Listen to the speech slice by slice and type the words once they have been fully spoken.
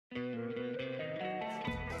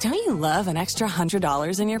Don't you love an extra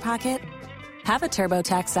 $100 in your pocket? Have a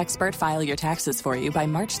TurboTax expert file your taxes for you by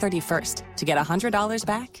March 31st to get $100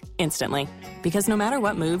 back instantly. Because no matter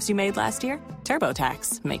what moves you made last year,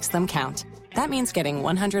 TurboTax makes them count. That means getting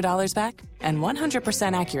 $100 back and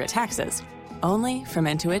 100% accurate taxes, only from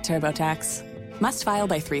Intuit TurboTax. Must file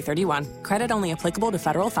by 3/31. Credit only applicable to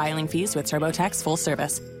federal filing fees with TurboTax full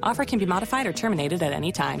service. Offer can be modified or terminated at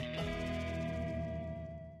any time.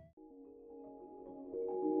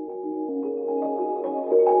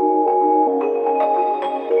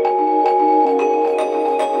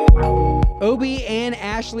 Obie and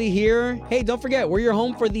Ashley here. Hey, don't forget, we're your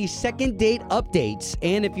home for the second date updates.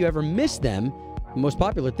 And if you ever miss them, the most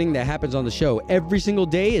popular thing that happens on the show every single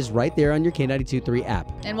day is right there on your K92.3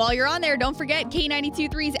 app. And while you're on there, don't forget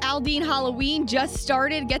K92.3's Aldean Halloween just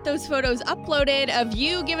started. Get those photos uploaded of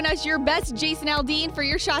you giving us your best Jason Aldean for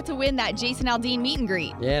your shot to win that Jason Aldean meet and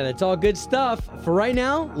greet. Yeah, that's all good stuff. For right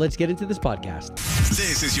now, let's get into this podcast.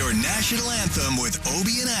 This is your national anthem with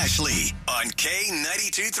Obie and Ashley on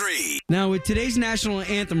K92.3. Now, with today's national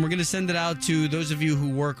anthem, we're going to send it out to those of you who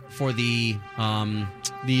work for the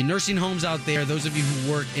nursing homes out there, those of you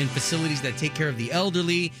who work in facilities that take care of the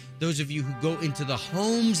elderly, those of you who go into the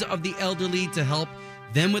homes of the elderly to help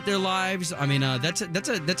them with their lives. I mean, that's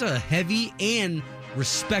a heavy and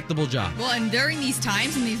respectable job. Well, and during these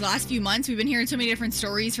times, in these last few months, we've been hearing so many different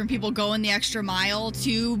stories from people going the extra mile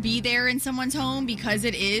to be there in someone's home because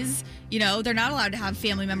it is, they're not allowed to have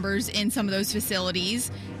family members in some of those facilities.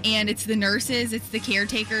 And it's the nurses, it's the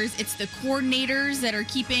caretakers, it's the coordinators that are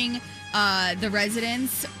keeping the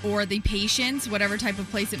residents or the patients, whatever type of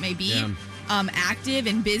place it may be, active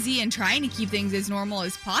and busy and trying to keep things as normal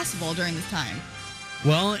as possible during this time.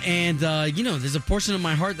 Well, and, there's a portion of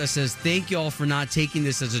my heart that says, thank you all for not taking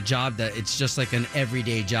this as a job that it's just like an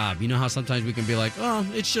everyday job. You know how sometimes we can be like, oh,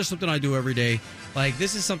 it's just something I do every day. Like,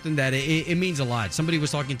 this is something that it means a lot. Somebody was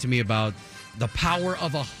talking to me about the power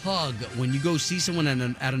of a hug when you go see someone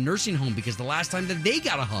at a nursing home because the last time that they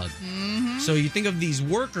got a hug. Mm-hmm. So you think of these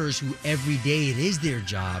workers who every day it is their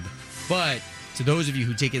job, but to those of you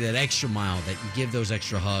who take it that extra mile, that you give those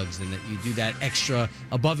extra hugs and that you do that extra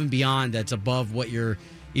above and beyond that's above what your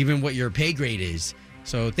pay grade is.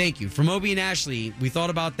 So thank you. From Obie and Ashley, we thought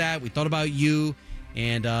about that. We thought about you,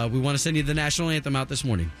 and we want to send you the national anthem out this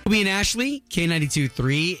morning. Obie and Ashley,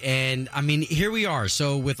 K92.3, and I mean, here we are.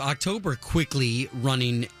 So with October quickly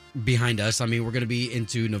running behind us, I mean, we're going to be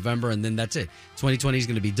into November, and then that's it. 2020 is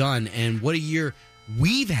going to be done, and what a year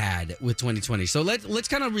we've had with 2020. So let's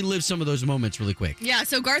kind of relive some of those moments really quick. Yeah,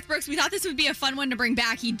 so Garth Brooks, we thought this would be a fun one to bring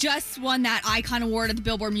back. He just won that Icon Award at the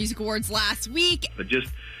Billboard Music Awards last week. But just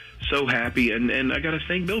so happy, and I got to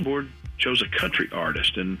thank Billboard chose a country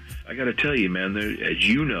artist, and I got to tell you, man, as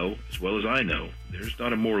you know, as well as I know, there's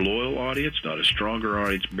not a more loyal audience, not a stronger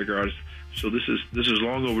audience, bigger audience. So this is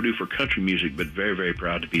long overdue for country music, but very, very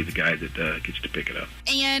proud to be the guy that gets to pick it up.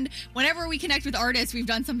 And whenever we connect with artists, we've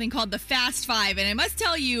done something called the Fast Five. And I must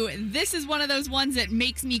tell you, this is one of those ones that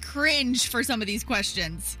makes me cringe for some of these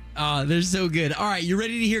questions. They're so good. All right, you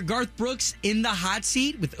ready to hear Garth Brooks in the hot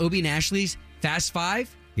seat with Obie and Ashley's Fast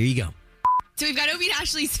Five? Here you go. So we've got Obie and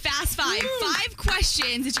Ashley's Fast Five. Woo! 5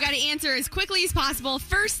 questions that you got to answer as quickly as possible.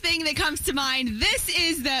 First thing that comes to mind, this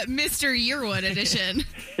is the Mr. Yearwood edition.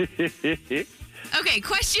 Okay,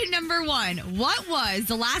 question number 1. What was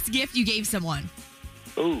the last gift you gave someone?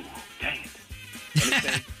 Ooh, dang it. Let me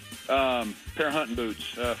think. Pair of hunting boots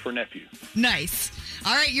for nephew. Nice.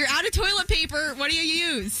 All right, you're out of toilet paper. What do you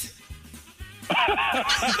use?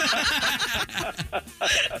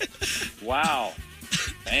 Wow.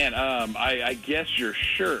 Man, I guess your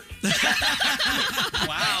shirt.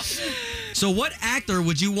 Wow. So what actor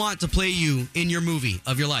would you want to play you in your movie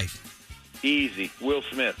of your life? Easy. Will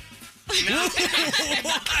Smith.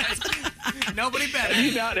 Nobody better.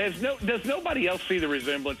 Does nobody else see the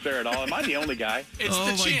resemblance there at all? Am I the only guy? It's oh,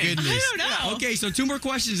 the my chin. goodness. I don't know. Okay, so 2 more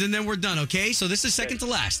questions and then we're done, okay? So this is second to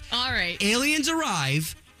last. All right. Aliens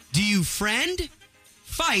arrive. Do you friend,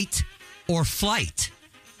 fight, or flight?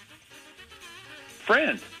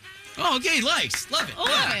 Friend. Oh, okay, likes. Love it.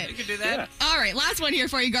 Love it. You can do that. Yeah. All right, last one here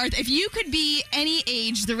for you, Garth. If you could be any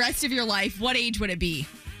age the rest of your life, what age would it be?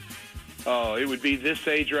 Oh, it would be this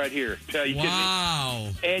age right here. Tell you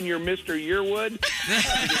Wow. kidding me? And you're Mr. Yearwood? I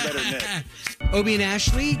think better than that. Obie and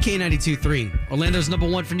Ashley, K92.3. Orlando's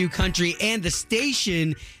 #1 for new country and the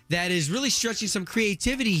station that is really stretching some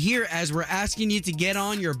creativity here as we're asking you to get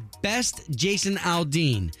on your best Jason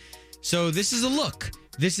Aldean. So this is a look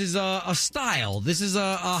this is a style. This is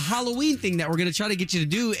a Halloween thing that we're going to try to get you to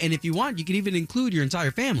do. And if you want, you can even include your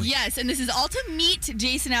entire family. Yes, and this is all to meet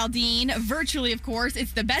Jason Aldean virtually, of course.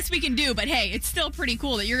 It's the best we can do, but hey, it's still pretty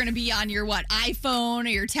cool that you're going to be on your, iPhone or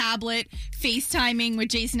your tablet, FaceTiming with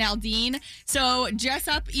Jason Aldean. So dress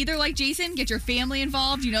up either like Jason, get your family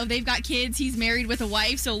involved. You know, they've got kids. He's married with a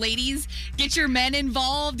wife. So ladies, get your men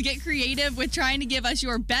involved. Get creative with trying to give us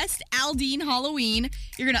your best Aldean Halloween.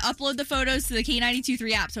 You're going to upload the photos to the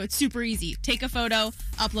K92.3 app, so it's super easy. Take a photo,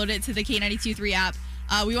 upload it to the K92.3 app.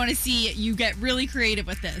 We want to see you get really creative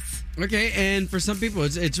with this. Okay, and for some people,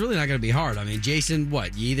 it's really not going to be hard. I mean, Jason,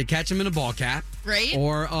 what? You either catch him in a ball cap, right,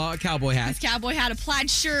 or a cowboy hat. This cowboy hat, a plaid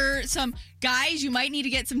shirt. Some guys, you might need to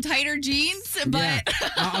get some tighter jeans, but yeah.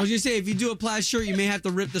 I was just saying, if you do a plaid shirt, you may have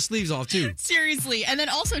to rip the sleeves off too. Seriously, and then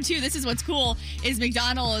also too, this is what's cool is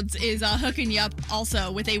McDonald's is hooking you up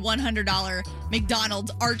also with a $100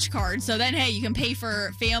 McDonald's Arch card. So then, hey, you can pay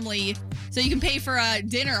for family. So you can pay for a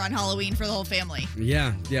dinner on Halloween for the whole family.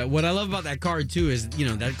 Yeah. What I love about that card too is,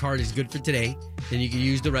 that card is good for today. Then you can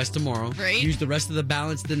use the rest tomorrow. Right. Use the rest of the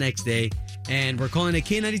balance the next day. And we're calling it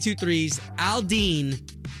K92.3's Aldean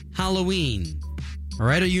Halloween. All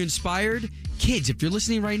right, are you inspired? Kids, if you're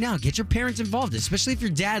listening right now, get your parents involved, especially if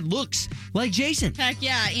your dad looks like Jason. Heck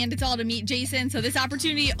yeah, and it's all to meet Jason. So this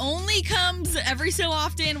opportunity only comes every so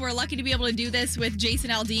often. We're lucky to be able to do this with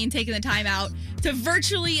Jason Aldean taking the time out to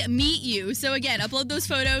virtually meet you. So again, upload those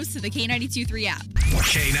photos to the K92.3 app.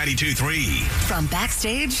 K92.3. From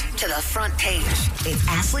backstage to the front page, it's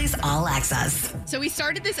Ashley's All Access. So we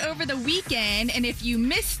started this over the weekend, and if you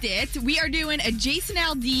missed it, we are doing a Jason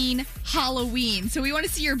Aldean Halloween. So we want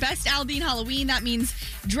to see your best Aldean Halloween. That means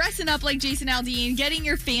dressing up like Jason Aldean, getting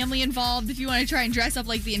your family involved. If you want to try and dress up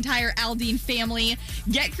like the entire Aldean family,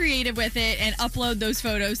 get creative with it and upload those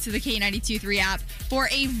photos to the K92.3 app for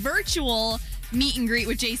a virtual meet and greet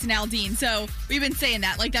with Jason Aldean. So we've been saying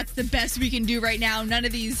that, that's the best we can do right now. None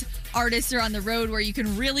of these artists are on the road where you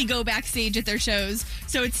can really go backstage at their shows.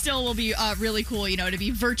 So it still will be really cool, to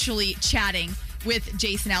be virtually chatting with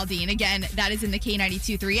Jason Aldean. Again, that is in the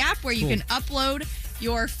K92.3 app where you can upload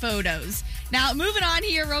your photos. Now, moving on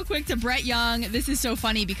here real quick to Brett Young. This is so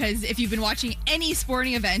funny because if you've been watching any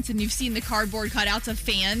sporting events and you've seen the cardboard cutouts of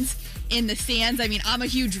fans in the stands, I mean, I'm a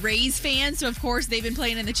huge Rays fan, so of course they've been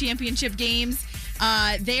playing in the championship games.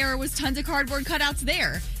 There was tons of cardboard cutouts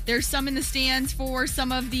there. There's some in the stands for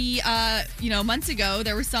some of the, months ago,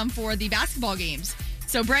 there were some for the basketball games.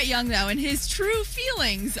 So Brett Young, though, and his true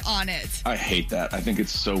feelings on it. I hate that. I think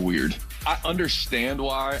it's so weird. I understand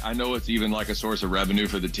why. I know it's even like a source of revenue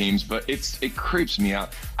for the teams, but it creeps me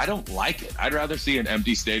out. I don't like it. I'd rather see an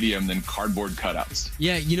empty stadium than cardboard cutouts.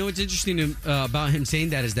 Yeah, what's interesting about him saying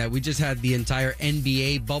that is that we just had the entire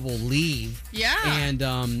NBA bubble leave. Yeah. And,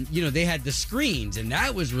 they had the screens, and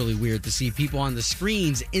that was really weird to see people on the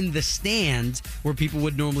screens in the stands where people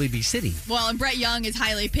would normally be sitting. Well, and Brett Young is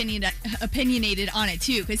highly opinionated on it,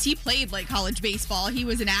 too, because he played college baseball. He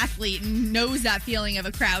was an athlete and knows that feeling of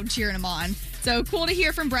a crowd cheering him on. So cool to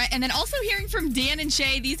hear from Brett. And then also hearing from Dan and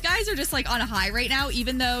Shay. These guys are just on a high right now,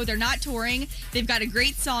 even though they're not touring. They've got a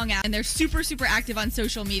great song out and they're super, super active on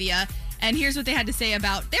social media. And here's what they had to say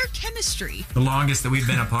about their chemistry. The longest that we've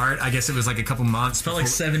been apart, I guess it was a couple months. Felt like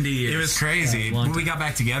 70 years. It was crazy. Yeah, when we got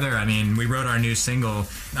back together, we wrote our new single.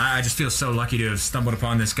 I just feel so lucky to have stumbled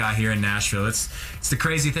upon this guy here in Nashville. It's the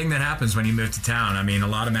crazy thing that happens when you move to town. A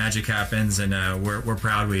lot of magic happens, and we're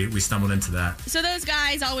proud we stumbled into that. So those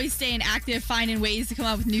guys always staying active, finding ways to come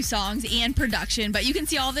up with new songs and production. But you can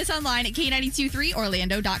see all this online at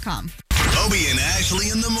K923Orlando.com. Obie and Ashley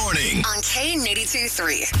in the morning. On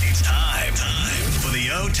K92.3. It's time for the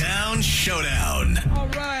O-Town Showdown. All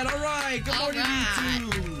right. Good morning,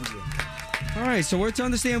 you two. All right, so we're to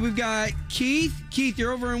understand we've got Keith. Keith,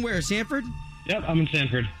 you're over in where? Sanford? Yep, I'm in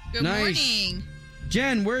Sanford. Good morning.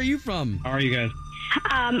 Jen, where are you from? How are you guys?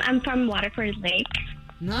 I'm from Waterford Lake.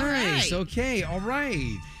 Nice. All right. Okay. All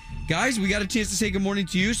right. Guys, we got a chance to say good morning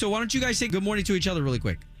to you. So why don't you guys say good morning to each other really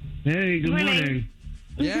quick? Hey, good morning.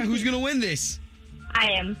 Yeah, who's going to win this?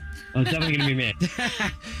 I am. Oh, it's definitely going to be me.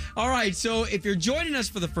 All right, so if you're joining us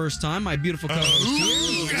for the first time, my beautiful co-host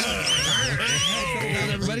here. Settle down,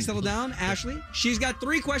 everybody. Settle down. Ashley, she's got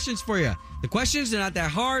 3 questions for you. The questions are not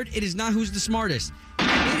that hard. It is not who's the smartest.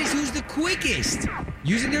 It is who's the quickest.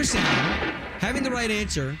 Using their sound, having the right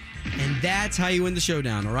answer, and that's how you win the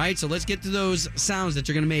showdown, all right? So let's get to those sounds that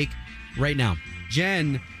you're going to make right now.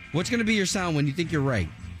 Jen, what's going to be your sound when you think you're right?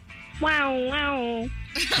 Wow, wow.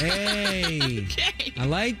 Hey, Okay. I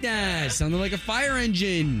like that. Sounded like a fire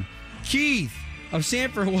engine. Keith of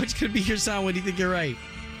Sanford, what's going to be your sound when you think you're right?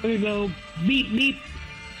 There we go. Beep, beep.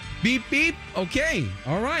 Beep, beep. Okay.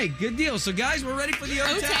 All right. Good deal. So, guys, we're ready for the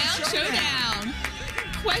O-Town Showdown.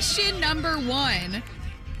 Question number 1.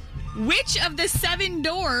 Which of the 7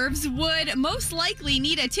 dwarves would most likely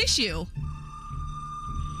need a tissue?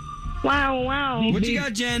 Wow. What you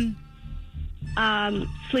got, Jen?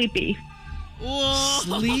 Sleepy. Whoa.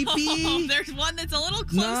 Sleepy? There's one that's a little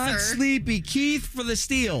closer. Not sleepy. Keith for the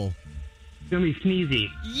steal. It's going to be sneezy.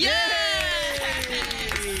 Yes!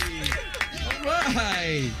 All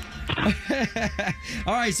right.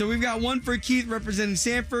 All right, so we've got one for Keith representing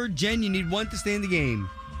Sanford. Jen, you need one to stay in the game.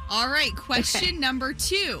 All right, question number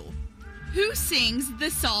 2. Who sings the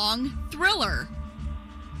song Thriller?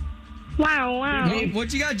 Wow.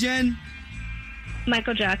 What you got, Jen?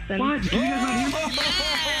 Michael Jackson. What?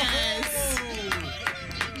 Yes!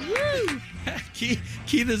 Woo!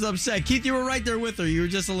 Keith is upset. Keith, you were right there with her. You were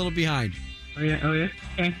just a little behind. Oh, yeah. Okay.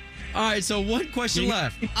 All right, so one question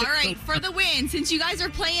left. All right, for the win, since you guys are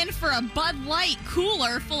playing for a Bud Light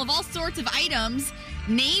cooler full of all sorts of items,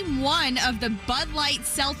 name one of the Bud Light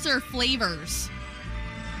seltzer flavors.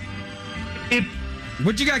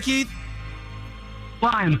 What you got, Keith?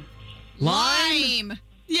 Lime. Lime.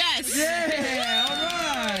 Yes. Yeah, all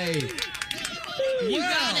right. You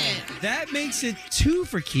got it. That makes it 2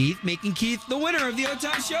 for Keith, making Keith the winner of the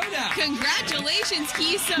O-Town Showdown. Congratulations,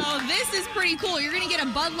 Keith. So this is pretty cool. You're going to get a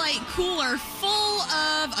Bud Light cooler full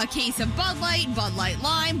of a case of Bud Light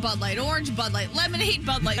Lime, Bud Light Orange, Bud Light Lemonade,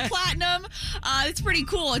 Bud Light Platinum. It's pretty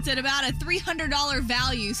cool. It's at about a $300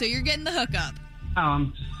 value, so you're getting the hookup. Oh,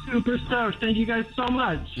 I'm super stoked. Thank you guys so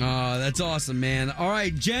much. Oh, that's awesome, man. All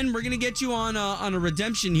right, Jen, we're going to get you on a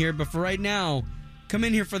redemption here, but for right now, come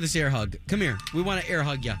in here for this air hug. Come here. We want to air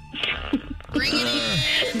hug you. Bring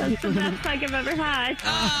it in. That's the best hug I've ever had.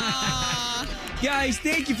 Guys,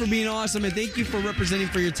 thank you for being awesome, and thank you for representing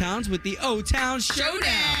for your towns with the O-Town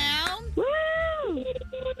Showdown. Woo!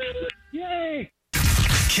 Yay!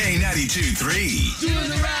 K92.3. Doing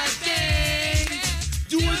the right thing.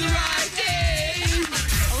 Doing the right thing.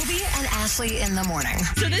 Obie and Ashley in the morning.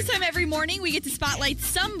 So this time every morning, we get to spotlight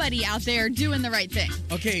somebody out there doing the right thing.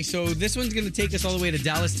 Okay, so this one's going to take us all the way to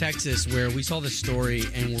Dallas, Texas, where we saw this story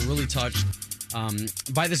and we're really touched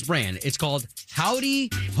by this brand. It's called Howdy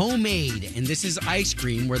Homemade, and this is ice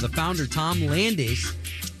cream where the founder, Tom Landis,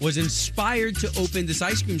 was inspired to open this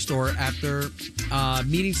ice cream store after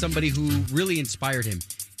meeting somebody who really inspired him.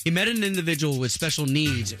 He met an individual with special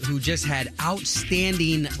needs who just had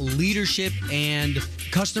outstanding leadership and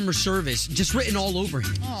customer service just written all over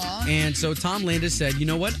him. Aww. And so Tom Landis said, you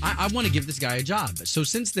know what? I want to give this guy a job. So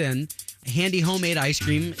since then, Handy Homemade Ice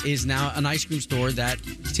Cream is now an ice cream store that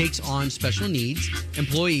takes on special needs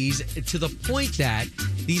employees to the point that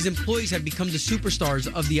these employees have become the superstars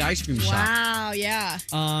of the ice cream shop. Wow, yeah.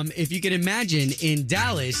 If you can imagine, in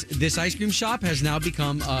Dallas, this ice cream shop has now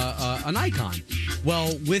become an icon.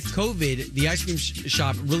 Well, with COVID, the ice cream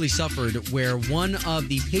shop really suffered where one of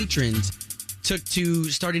the patrons took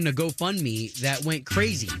to starting a GoFundMe that went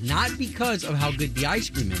crazy. Not because of how good the ice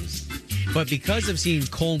cream is, but because of seeing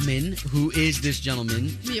Coleman, who is this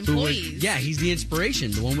gentleman. The employees. He's the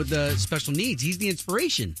inspiration. The one with the special needs. He's the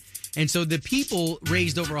inspiration. And so the people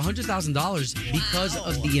raised over $100,000 because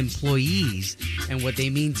of the employees and what they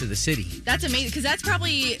mean to the city. That's amazing, because that's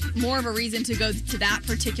probably more of a reason to go to that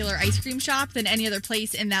particular ice cream shop than any other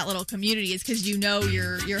place in that little community, is because you know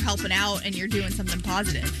you're helping out and you're doing something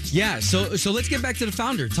positive. Yeah, so let's get back to the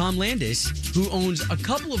founder, Tom Landis, who owns a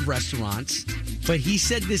couple of restaurants. But he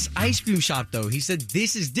said this ice cream shop, though, he said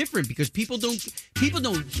this is different because people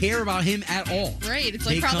don't care about him at all. Right. It's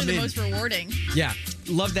like probably the most rewarding. Yeah.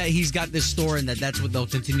 Love that he's got this store and that's what they'll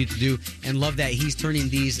continue to do. And love that he's turning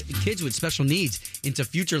these kids with special needs into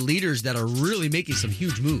future leaders that are really making some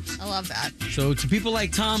huge moves. I love that. So to people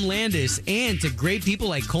like Tom Landis and to great people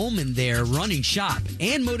like Coleman there running shop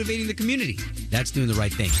and motivating the community, that's doing the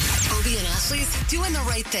right thing. Obie and Ashley's Doing the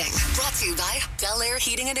Right Thing. Brought to you by Bel Air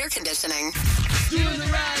Heating and Air Conditioning. Doing the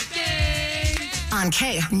right thing. On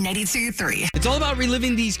K92.3. It's all about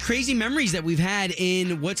reliving these crazy memories that we've had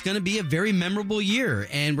in what's going to be a very memorable year.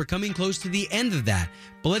 And we're coming close to the end of that.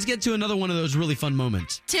 But let's get to another one of those really fun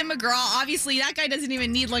moments. Tim McGraw, obviously, that guy doesn't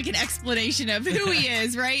even need like an explanation of who he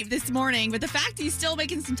is, right, this morning. But the fact he's still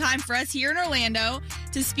making some time for us here in Orlando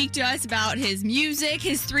to speak to us about his music,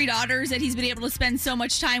 his 3 daughters that he's been able to spend so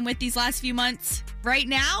much time with these last few months. Right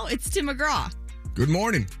now, it's Tim McGraw. Good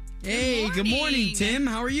morning. Hey, good morning, Tim.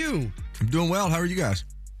 How are you? I'm doing well. How are you guys?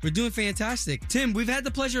 We're doing fantastic. Tim, we've had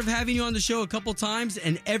the pleasure of having you on the show a couple times,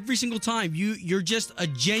 and every single time you're just a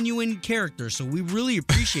genuine character, so we really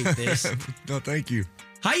appreciate this. No, thank you.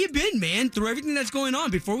 How you been, man, through everything that's going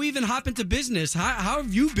on? Before we even hop into business, how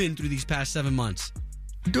have you been through these past 7 months?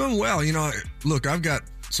 Doing well. Look, I've got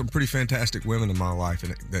some pretty fantastic women in my life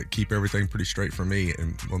and that keep everything pretty straight for me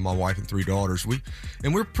and with my wife and 3 daughters.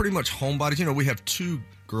 We're pretty much homebodies. We have 2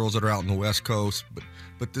 girls that are out in the West Coast,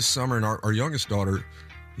 but this summer, and our youngest daughter,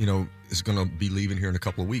 is going to be leaving here in a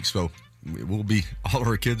couple of weeks. So all of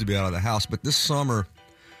our kids will be out of the house. But this summer,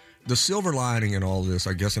 the silver lining in all this,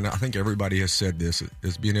 I guess, and I think everybody has said this,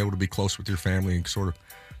 is being able to be close with your family and sort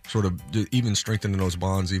of even strengthening those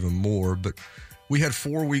bonds even more. But we had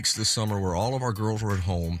 4 weeks this summer where all of our girls were at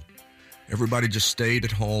home. Everybody just stayed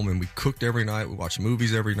at home, and we cooked every night. We watched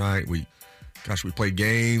movies every night. We played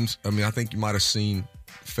games. I mean, I think you might have seen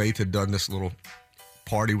Faith had done this little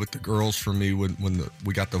party with the girls for me when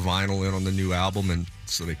we got the vinyl in on the new album, and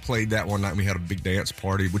so they played that one night, and we had a big dance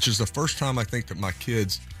party, which is the first time I think that my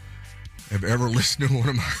kids have ever listened to one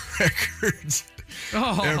of my records.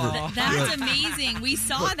 That's amazing. We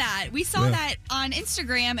saw that. We saw that on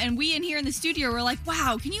Instagram, and we in here in the studio were like,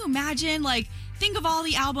 wow, can you imagine? Like, think of all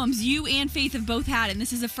the albums you and Faith have both had, and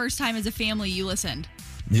this is the first time as a family you listened.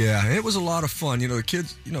 Yeah, it was a lot of fun. The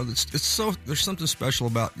kids, it's so, there's something special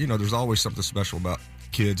about, there's always something special about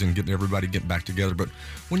kids and everybody getting back together. But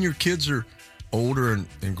when your kids are older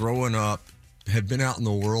and growing up, have been out in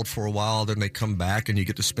the world for a while, then they come back and you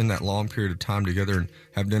get to spend that long period of time together and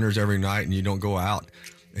have dinners every night, and you don't go out,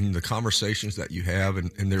 and the conversations that you have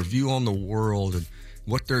and their view on the world and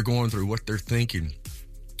what they're going through, what they're thinking,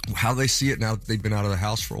 how they see it now that they've been out of the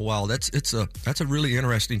house for a while. That's a really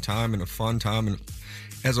interesting time and a fun time. And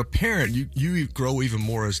as a parent, you grow even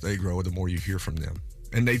more as they grow, the more you hear from them.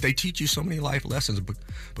 And they teach you so many life lessons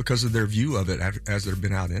because of their view of it as they've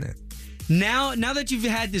been out in it. Now that you've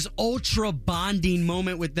had this ultra bonding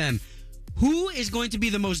moment with them, who is going to be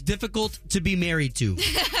the most difficult to be married to?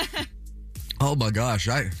 Oh my gosh,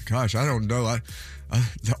 I don't know.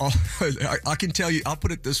 I can tell you. I'll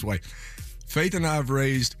put it this way: Faith and I have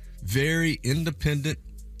raised very independent,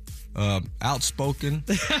 outspoken,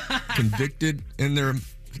 convicted in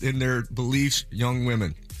their beliefs young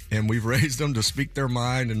women, and we've raised them to speak their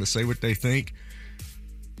mind and to say what they think.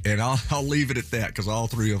 And I'll leave it at that because all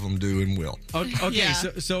 3 of them do and will. Okay, yeah.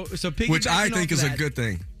 so which I think is that, a good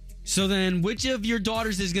thing. So then, which of your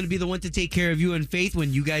daughters is going to be the one to take care of you and Faith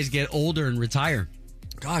when you guys get older and retire?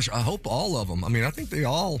 Gosh, I hope all of them. I mean, I think they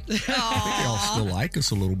all still like us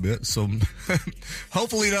a little bit. So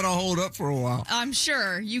hopefully that'll hold up for a while. I'm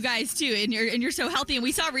sure you guys too, and you're so healthy. And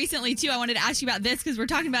we saw recently too. I wanted to ask you about this because we're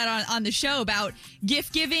talking about on the show about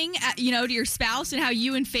gift giving, to your spouse, and how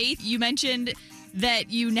you and Faith, you mentioned that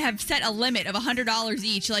you have set a limit of $100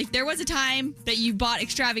 each. Like, there was a time that you bought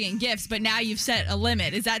extravagant gifts, but now you've set a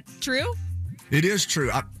limit. Is that true? It is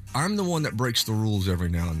true. I'm the one that breaks the rules every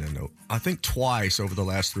now and then, though. I think twice over the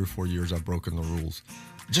last 3 or 4 years I've broken the rules.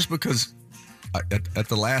 Just because at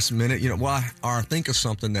the last minute, I think of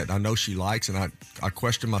something that I know she likes, and I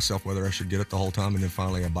question myself whether I should get it the whole time, and then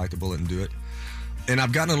finally I bite the bullet and do it. And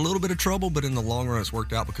I've gotten a little bit of trouble, but in the long run, it's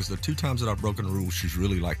worked out because the 2 times that I've broken the rules, she's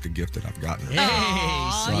really liked the gift that I've gotten her.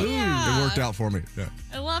 It worked out for me. Yeah.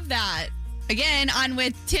 I love that. Again, on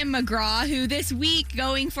with Tim McGraw, who this week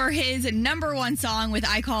going for his #1 song with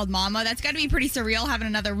I Called Mama. That's got to be pretty surreal having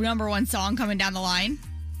another #1 song coming down the line.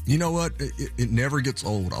 You know what? It never gets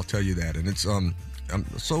old, I'll tell you that. And it's I'm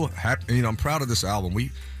so happy. I'm proud of this album.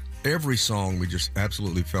 Every song we just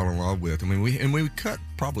absolutely fell in love with. I mean, we cut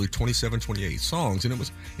probably 27, 28 songs,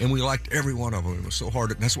 and we liked every one of them. It was so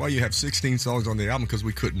hard. That's why you have 16 songs on the album, because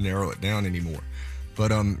we couldn't narrow it down anymore.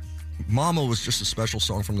 But Mama was just a special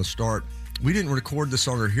song from the start. We didn't record the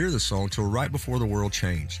song or hear the song till right before the world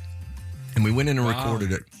changed, and we went in and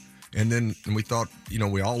recorded it. And we thought,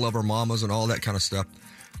 we all love our mamas and all that kind of stuff.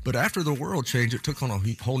 But after the world changed, it took on a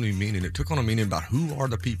whole new meaning. It took on a meaning about who are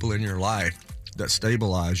the people in your life that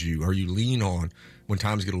stabilize you or you lean on when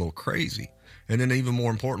times get a little crazy. And then even more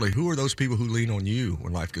importantly, who are those people who lean on you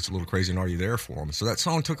when life gets a little crazy, and are you there for them? So that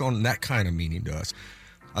song took on that kind of meaning to us.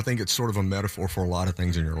 I think it's sort of a metaphor for a lot of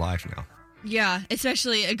things in your life now. Yeah,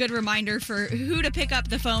 especially a good reminder for who to pick up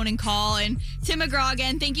the phone and call. And Tim McGraw,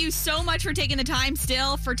 again, thank you so much for taking the time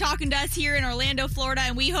still, for talking to us here in Orlando, Florida,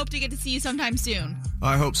 and we hope to get to see you sometime soon.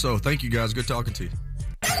 I hope so. Thank you, guys. Good talking to you.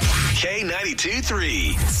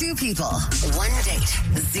 K92.3. 2 people, 1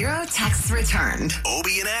 date, 0 texts returned.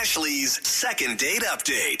 Obie and Ashley's second date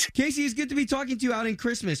update. Casey, it's good to be talking to you out in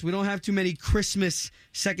Christmas. We don't have too many Christmas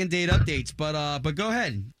second date updates, but go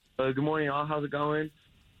ahead. Good morning, all. How's it going?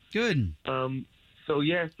 Good. So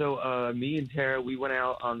me and Tara, we went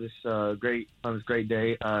out on this great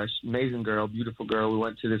day. Amazing girl, beautiful girl. We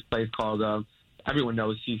went to this place called everyone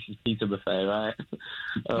knows Cece's Pizza Buffet, right?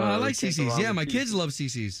 I like Cece's. Yeah, my kids love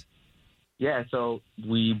Cece's. yeah, so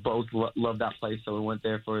we both loved that place, so we went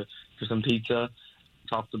there for some pizza.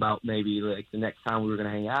 Talked about maybe like the next time we were gonna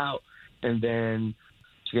hang out, and then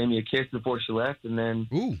she gave me a kiss before she left, and then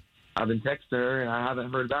I've been texting her, and I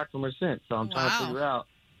haven't heard back from her since. So I'm trying to figure out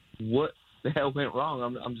what the hell went wrong.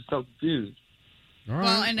 I'm just so confused.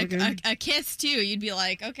 Well, and a kiss too. You'd be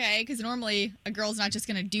like, okay, because normally a girl's not just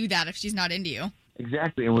gonna do that if she's not into you.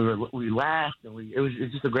 Exactly, and we laughed, and it was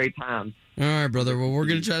just a great time. All right, brother. Well, we're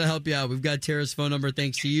going to try to help you out. We've got Tara's phone number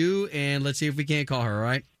thanks to you, and let's see if we can't call her, all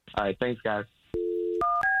right? All right, thanks, guys.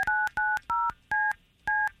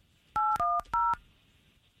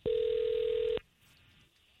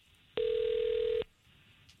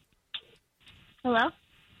 Hello?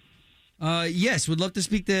 Yes, would love to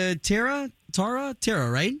speak to Tara,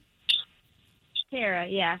 right? Tara,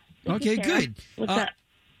 yeah. This Okay, is Tara. good. What's up?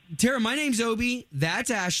 Tara, my name's Obi.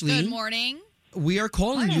 That's Ashley. Good morning. We are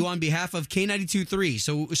calling you on behalf of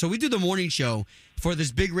K92.3. So we do the morning show for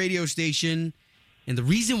this big radio station, and the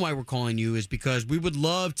reason why we're calling you is because we would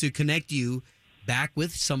love to connect you back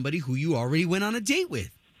with somebody who you already went on a date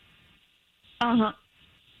with. Uh-huh.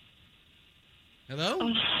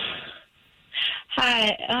 Hello?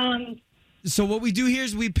 Hi. So what we do here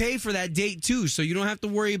is we pay for that date too, so you don't have to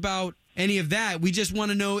worry about any of that. We just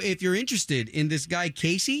want to know if you're interested in this guy,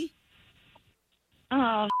 Casey.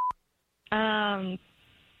 Oh. Are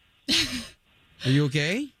you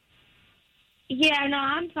okay? Yeah, no,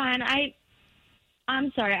 I'm fine.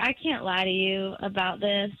 I'm sorry. I can't lie to you about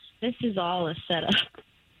this. This is all a setup.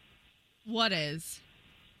 What is?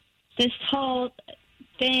 This whole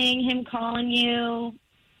thing, him calling you.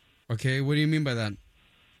 Okay, what do you mean by that?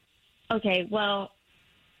 Okay, well,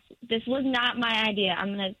 this was not my idea.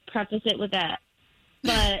 I'm going to preface it with that.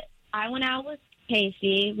 But I went out with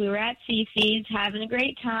Casey. We were at Cece's having a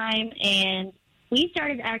great time, and we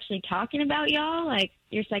started actually talking about y'all, like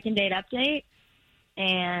your second date update.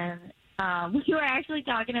 And we were actually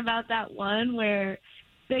talking about that one where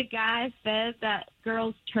the guy fed that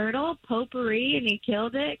girl's turtle potpourri, and he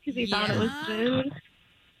killed it because he thought it was food.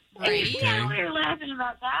 Right. Yeah, we were laughing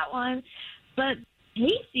about that one. But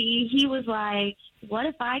Casey, he was like, what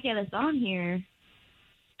if I get us on here?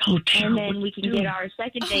 Oh, Tara, and then what we can you doing? get our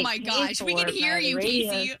second date. Oh my gosh, we can hear you,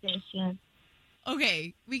 Casey. Station.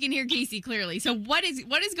 Okay, we can hear Casey clearly. So what is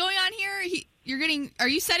going on here? Are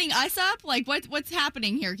you setting us up? Like what's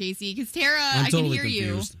happening here, Casey? Because Tara, I'm I totally can hear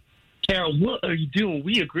confused. Tara, what are you doing?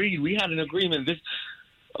 We agreed. We had an agreement.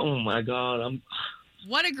 Oh my God,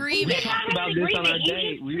 What agreement? We talked about this on our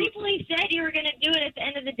date. You just briefly said you were going to do it at the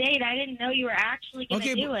end of the date. I didn't know you were actually going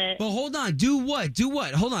to do it. But hold on. Do what? Do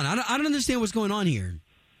what? Hold on. I don't understand what's going on here.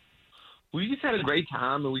 We just had a great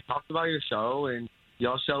time, and we talked about your show, and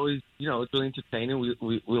y'all show is, it's really entertaining.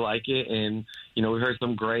 We like it, and we heard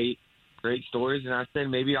some great stories, and I said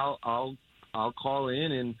maybe I'll call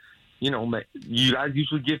in, and you guys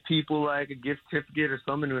usually give people like a gift certificate or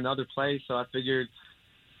something to another place, so I figured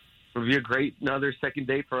it would be another second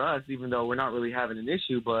date for us, even though we're not really having an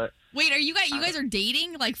issue. But wait, are you guys are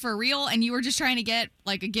dating like for real, and you were just trying to get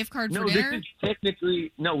like a gift card for dinner? This is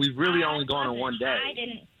technically we've really only gone on one day. I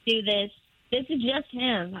didn't do this. This is just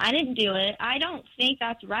him. I didn't do it. I don't think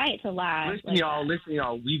that's right to lie. Listen,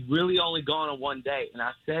 y'all. We've really only gone on one date, and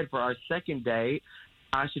I said for our second date,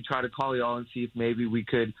 I should try to call y'all and see if maybe we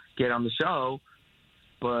could get on the show.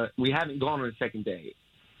 But we haven't gone on a second date,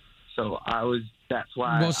 so that's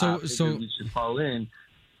why I figured we should call in.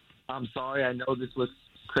 I'm sorry. I know this looks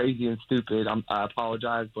crazy and stupid. I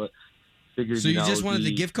apologize, but figured. So you just wanted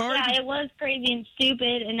the gift card? Yeah, it was crazy and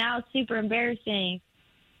stupid, and now it's super embarrassing.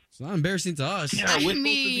 It's not embarrassing to us. Yeah, we're supposed to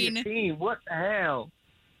be a team. What the hell?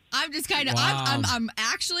 I'm just kind of, Wow. I'm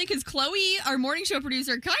actually, because Chloe, our morning show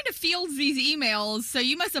producer, kind of fields these emails, so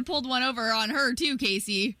you must have pulled one over on her too,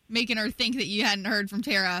 Casey, making her think that you hadn't heard from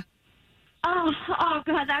Tara. Oh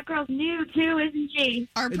God, that girl's new too, isn't she?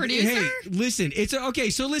 Our producer? Hey, listen, it's okay.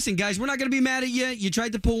 So listen, guys, we're not going to be mad at you. You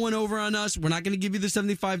tried to pull one over on us. We're not going to give you the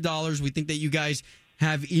 $75. We think that you guys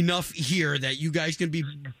have enough here that you guys can be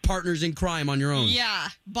partners in crime on your own. Yeah,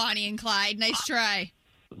 Bonnie and Clyde, nice try.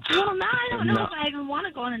 Well, now I don't know if I even want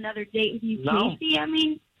to go on another date with you, Casey. I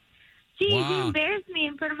mean, geez, you embarrassed me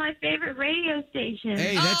in front of my favorite radio station.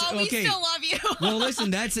 Hey, that's okay. We still love you. Well, listen,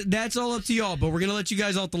 that's all up to y'all, but we're going to let you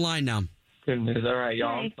guys off the line now. Goodness, all right,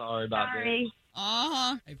 y'all. I'm sorry about this.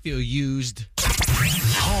 Uh-huh. I feel used.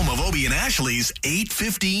 Home of Obie and Ashley's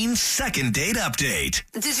 8:15 second date update.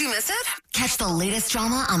 Did you miss it? Catch the latest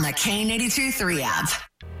drama on the K82 3 app.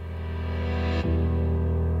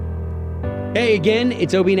 Hey again,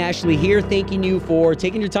 it's Obie and Ashley here, thanking you for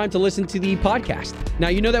taking your time to listen to the podcast. Now,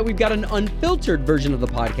 you know that we've got an unfiltered version of the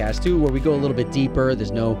podcast too, where we go a little bit deeper.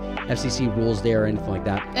 There's no FCC rules there or anything like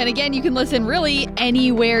that. And again, you can listen really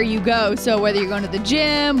anywhere you go. So whether you're going to the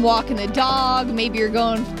gym, walking the dog, maybe you're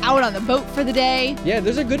going out on the boat for the day. Yeah,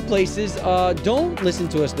 those are good places. Don't listen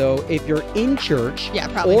to us though if you're in church. Yeah,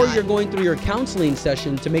 probably or not. You're going through your counseling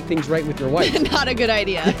session to make things right with your wife. Not a good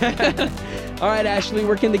idea. All right, Ashley,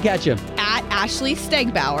 where can they catch you? At Ashley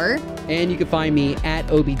Stegbauer. And you can find me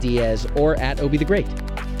at Obie Diaz or at Obie the Great.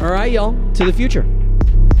 All right, y'all, to the future.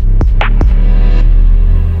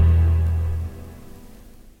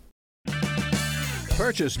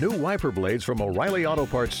 Purchase new wiper blades from O'Reilly Auto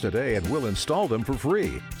Parts today and we'll install them for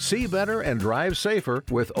free. See better and drive safer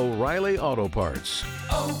with O'Reilly Auto Parts.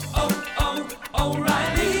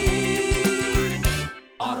 O'Reilly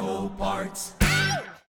Auto Parts.